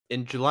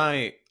In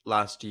July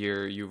last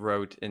year, you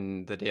wrote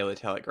in the Daily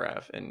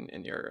Telegraph in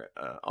your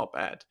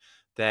op-ed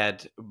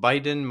that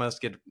Biden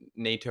must get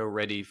NATO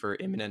ready for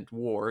imminent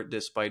war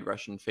despite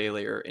Russian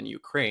failure in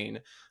Ukraine.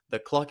 The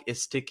clock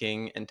is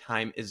ticking and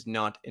time is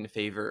not in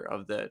favor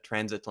of the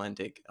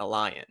transatlantic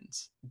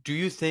alliance. Do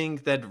you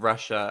think that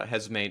Russia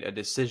has made a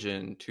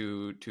decision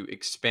to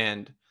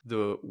expand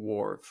the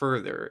war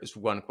further is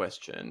one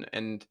question.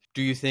 And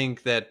do you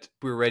think that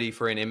we're ready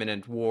for an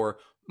imminent war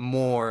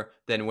more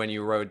than when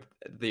you wrote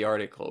the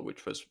article,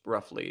 which was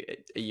roughly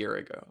a year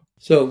ago?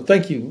 So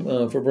thank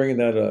you for bringing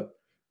that up.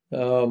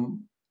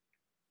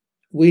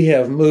 We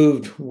have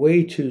moved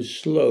way too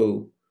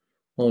slow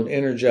on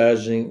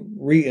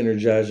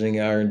re-energizing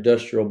our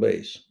industrial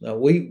base. Now,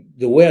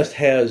 the West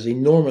has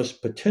enormous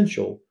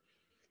potential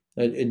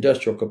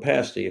industrial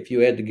capacity. If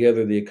you add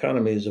together the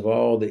economies of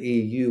all the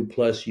EU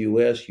plus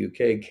US,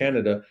 UK,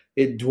 Canada,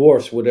 it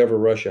dwarfs whatever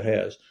Russia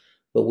has.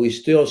 But we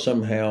still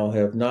somehow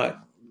have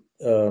not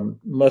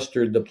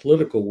mustered the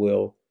political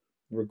will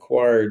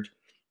required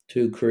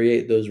to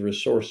create those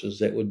resources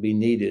that would be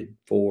needed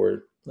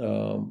for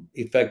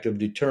effective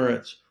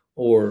deterrence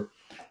or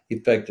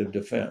effective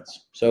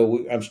defense.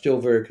 So I'm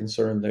still very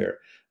concerned there.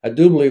 I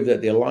do believe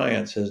that the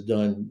alliance has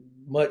done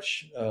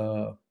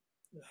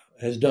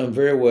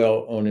very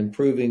well on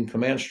improving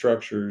command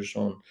structures.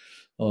 On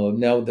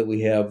now that we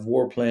have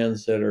war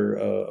plans that are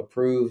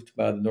approved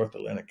by the North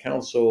Atlantic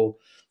Council,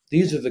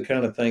 these are the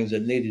kind of things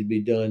that needed to be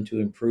done to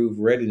improve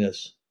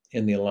readiness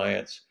in the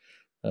alliance.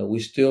 We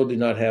still do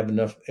not have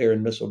enough air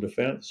and missile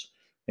defense.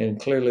 And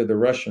clearly, the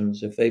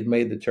Russians, if they've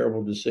made the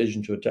terrible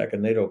decision to attack a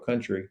NATO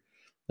country,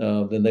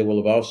 then they will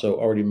have also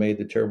already made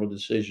the terrible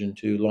decision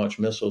to launch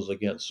missiles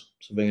against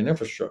civilian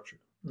infrastructure.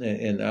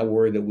 And I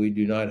worry that we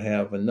do not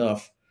have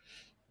enough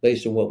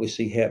based on what we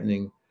see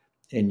happening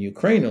in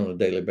Ukraine on a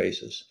daily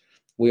basis.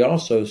 We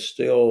also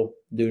still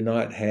do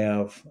not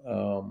have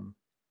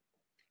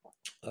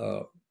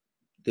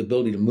the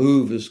ability to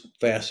move as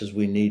fast as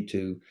we need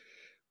to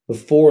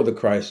before the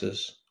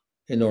crisis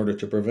in order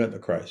to prevent the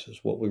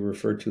crisis, what we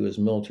refer to as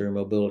military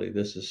mobility.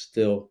 This is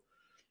still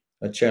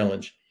a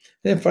challenge.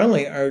 And then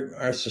finally,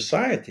 our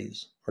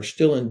societies are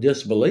still in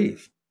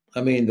disbelief.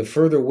 I mean, the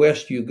further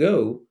west you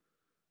go,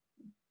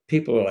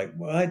 people are like,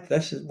 "What?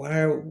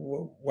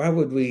 Why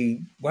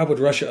would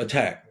Russia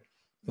attack?"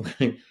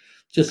 Okay,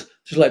 just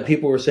like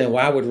people were saying,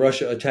 "Why would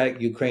Russia attack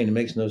Ukraine?" It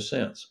makes no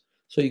sense.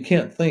 So you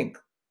can't think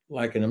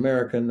like an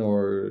American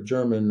or a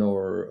German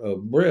or a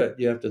Brit.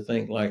 You have to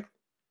think like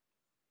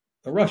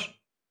a Russian,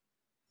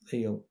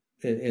 and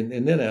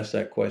then ask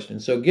that question.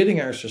 So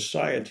getting our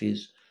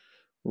societies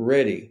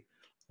ready,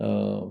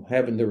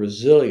 having the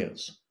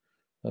resilience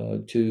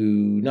to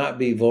not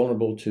be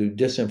vulnerable to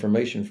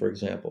disinformation, for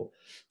example,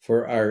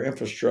 for our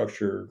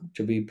infrastructure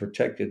to be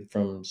protected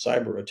from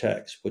cyber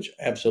attacks, which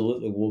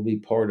absolutely will be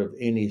part of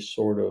any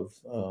sort of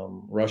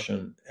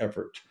Russian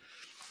effort.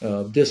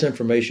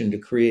 Disinformation to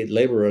create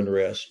labor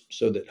unrest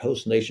so that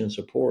host nation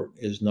support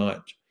is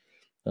not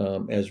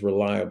as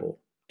reliable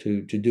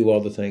to do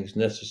all the things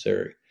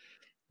necessary.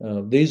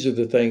 These are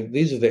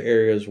the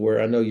areas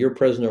where I know your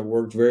president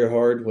worked very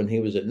hard when he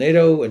was at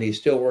NATO, and he's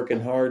still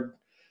working hard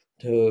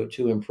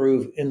to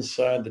improve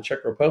inside the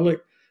Czech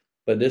Republic.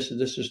 But this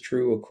is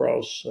true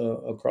across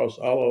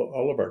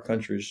all of our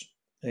countries,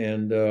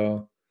 and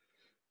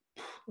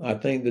I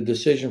think the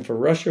decision for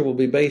Russia will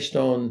be based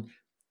on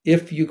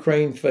if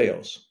Ukraine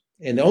fails,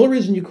 and the only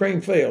reason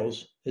Ukraine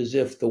fails is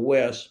if the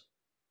West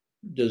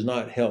does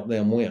not help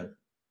them win.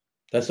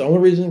 That's the only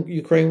reason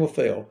Ukraine will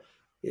fail,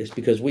 is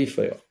because we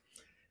fail.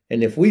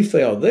 And if we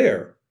fail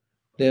there,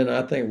 then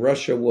I think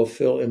Russia will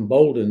feel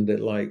emboldened that,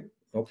 like,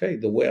 okay,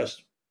 the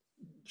West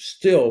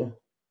still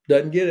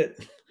doesn't get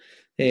it,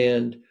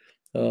 and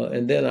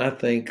then I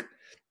think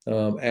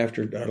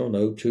after, I don't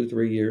know,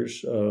 2-3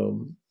 years,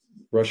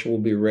 Russia will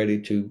be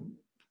ready to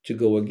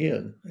go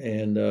again,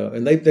 and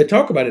they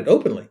talk about it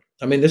openly.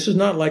 I mean, this is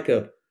not like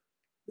a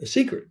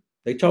secret.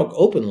 They talk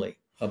openly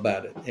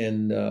about it,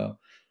 and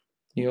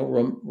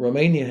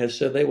Romania has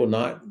said they will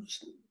not.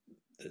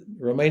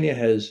 Romania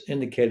has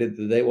indicated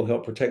that they will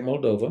help protect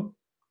Moldova.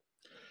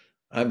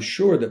 I'm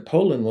sure that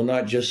Poland will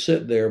not just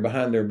sit there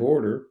behind their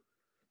border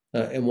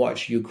and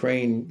watch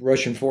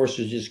Russian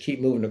forces just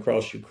keep moving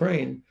across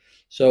Ukraine.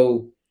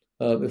 So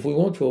if we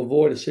want to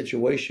avoid a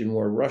situation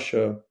where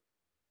Russia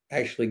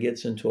actually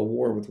gets into a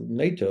war with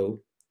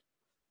NATO,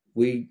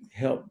 we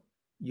help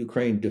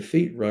Ukraine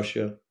defeat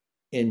Russia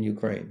in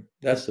Ukraine.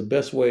 That's the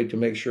best way to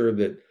make sure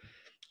that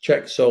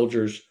Czech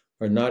soldiers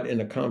are not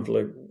in a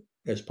conflict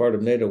as part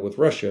of NATO with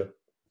Russia,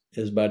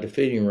 is by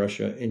defeating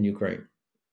Russia in Ukraine.